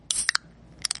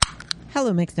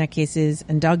Hello, Mixed Nutcases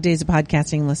and Dog Days of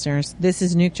Podcasting listeners. This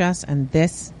is Nuke Joss, and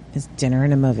this is Dinner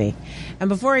and a Movie. And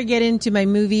before I get into my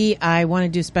movie, I want to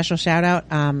do a special shout out.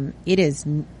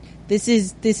 This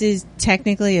is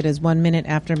technically, it is 1 minute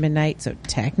after midnight, so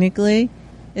technically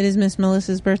it is Miss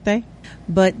Melissa's birthday.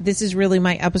 But this is really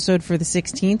my episode for the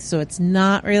 16th, so it's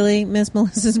not really Miss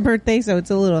Melissa's birthday, so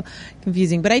it's a little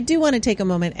confusing. But I do want to take a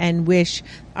moment and wish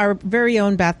our very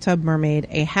own Bathtub Mermaid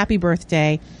a happy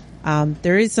birthday.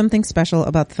 There is something special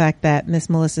about the fact that Miss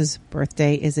Melissa's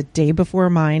birthday is a day before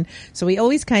mine, so we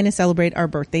always kind of celebrate our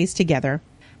birthdays together.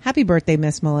 Happy birthday,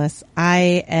 Miss Melissa.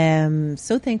 I am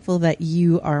so thankful that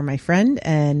you are my friend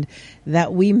and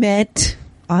that we met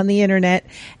on the internet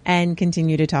and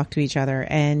continue to talk to each other.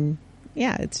 And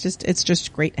yeah, it's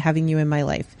just great having you in my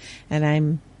life, and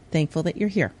I'm thankful that you're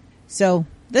here. So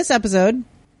this episode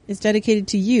is dedicated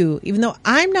to you, even though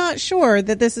I'm not sure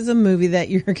that this is a movie that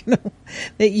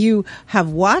that you have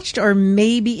watched or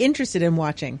may be interested in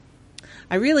watching.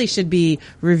 I really should be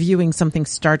reviewing something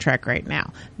Star Trek right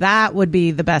now. That would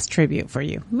be the best tribute for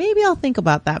you. Maybe I'll think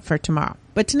about that for tomorrow.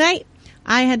 But tonight,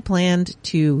 I had planned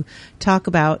to talk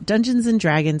about Dungeons and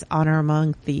Dragons: Honor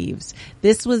Among Thieves.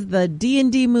 This was the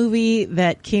D&D movie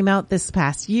that came out this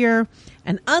past year.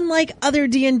 And unlike other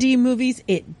D&D movies,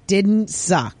 it didn't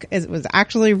suck. It was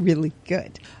actually really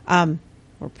good.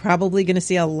 We're probably going to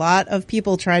see a lot of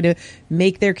people try to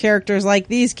make their characters like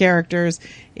these characters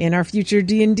in our future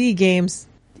D&D games.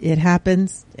 It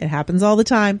happens. It happens all the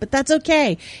time, but that's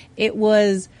okay. It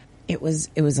was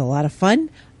a lot of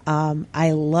fun.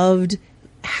 I loved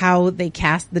how they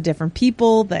cast the different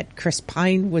people, that Chris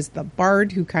Pine was the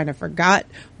bard who kind of forgot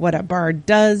what a bard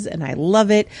does, and I love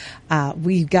it.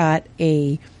 We've got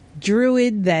a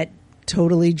druid that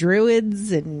totally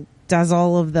druids and does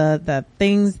all of the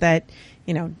things that,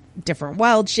 you know, different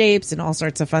wild shapes and all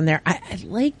sorts of fun there. I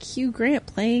like Hugh Grant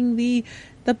playing the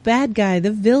bad guy,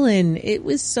 the villain. It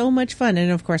was so much fun.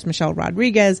 And of course, Michelle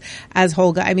Rodriguez as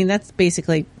Holga. I mean, that's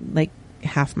basically like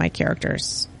half my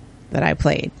characters that I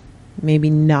played.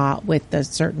 Maybe not with the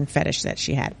certain fetish that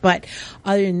she had. But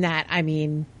other than that, I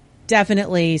mean,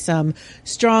 definitely some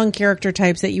strong character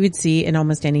types that you would see in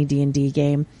almost any D&D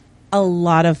game. A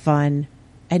lot of fun.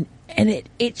 And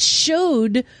it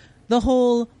showed the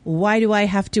whole, why do I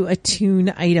have to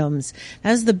attune items?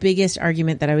 That was the biggest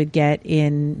argument that I would get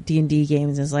in D&D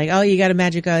games. Is like, oh, you got a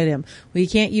magic item. Well, you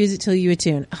can't use it till you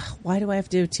attune. Ugh, why do I have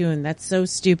to attune? That's so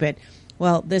stupid.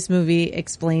 Well, this movie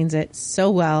explains it so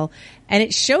well, and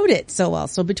it showed it so well.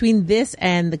 So between this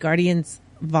and The Guardians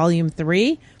Volume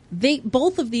 3,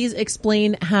 both of these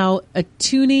explain how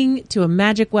attuning to a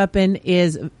magic weapon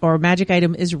or magic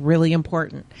item is really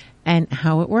important and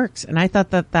how it works. And I thought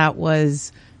that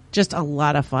was just a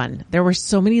lot of fun. There were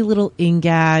so many little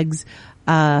in-gags.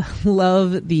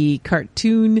 Love the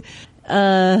cartoon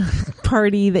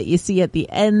party that you see at the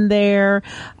end there,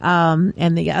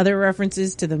 and the other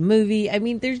references to the movie. I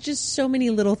mean, there's just so many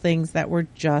little things that were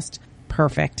just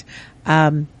perfect.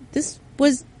 This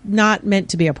was not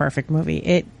meant to be a perfect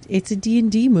movie. It's a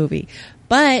D&D movie,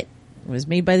 but it was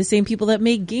made by the same people that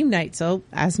made Game Night. So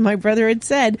as my brother had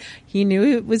said, he knew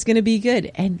it was going to be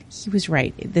good, and he was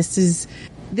right.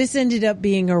 This ended up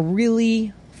being a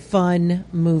really fun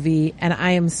movie, and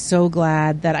I am so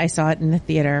glad that I saw it in the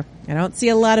theater. I don't see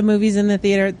a lot of movies in the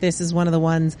theater. This is one of the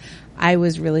ones I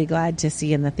was really glad to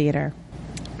see in the theater.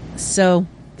 So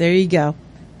there you go.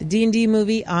 The D&D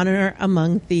movie, Honor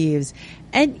Among Thieves.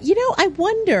 And, you know, I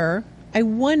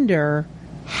wonder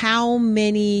how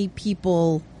many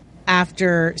people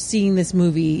after seeing this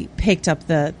movie picked up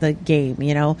the game,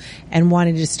 you know, and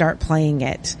wanted to start playing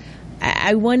it.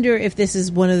 I wonder if this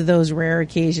is one of those rare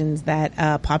occasions that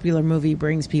a popular movie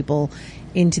brings people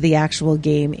into the actual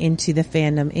game, into the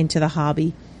fandom, into the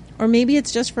hobby. Or maybe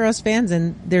it's just for us fans,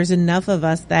 and there's enough of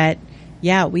us that,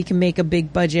 yeah, we can make a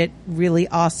big budget, really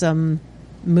awesome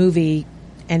movie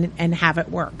and have it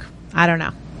work. I don't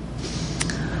know.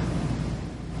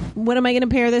 What am I going to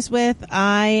pair this with?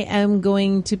 I am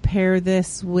going to pair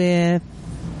this with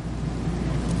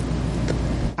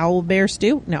Owl Bear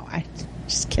Stew. No, I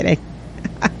just kidding.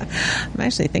 I'm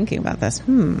actually thinking about this.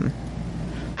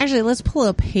 Actually, let's pull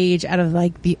a page out of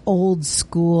like the old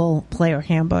school player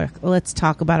handbook. Let's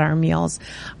talk about our meals.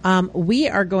 We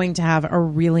are going to have a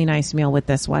really nice meal with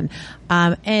this one.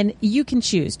 And you can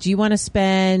choose. Do you want to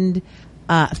spend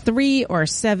 3 or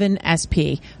 7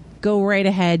 SP? Go right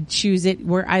ahead, choose it.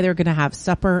 We're either going to have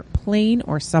supper plain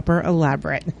or supper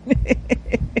elaborate.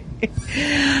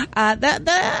 I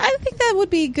think that would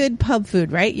be good pub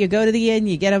food, right? You go to the inn,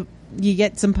 you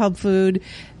get some pub food.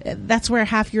 That's where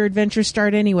half your adventures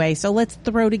start anyway. So let's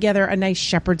throw together a nice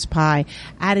shepherd's pie,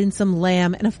 add in some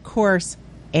lamb, and of course,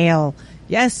 ale.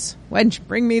 Yes, wench,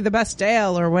 bring me the best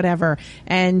ale or whatever.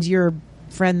 And your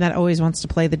friend that always wants to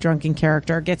play the drunken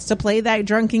character gets to play that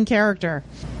drunken character.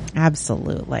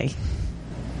 Absolutely.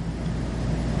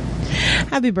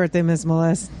 Happy birthday, Miss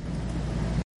Melissa.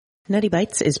 Nutty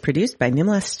Bites is produced by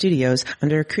Nimlas Studios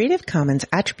under a Creative Commons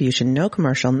Attribution No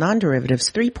Commercial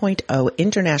Non-Derivatives 3.0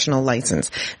 International License.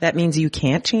 That means you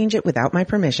can't change it without my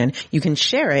permission. You can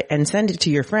share it and send it to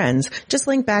your friends. Just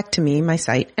link back to me, my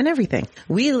site, and everything.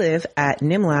 We live at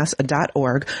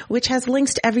nimlas.org, which has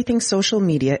links to everything social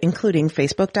media, including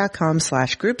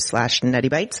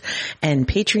facebook.com/group/nuttybites and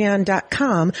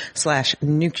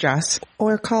patreon.com/nukejoss,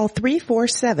 or call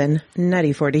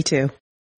 347-NUTTY42.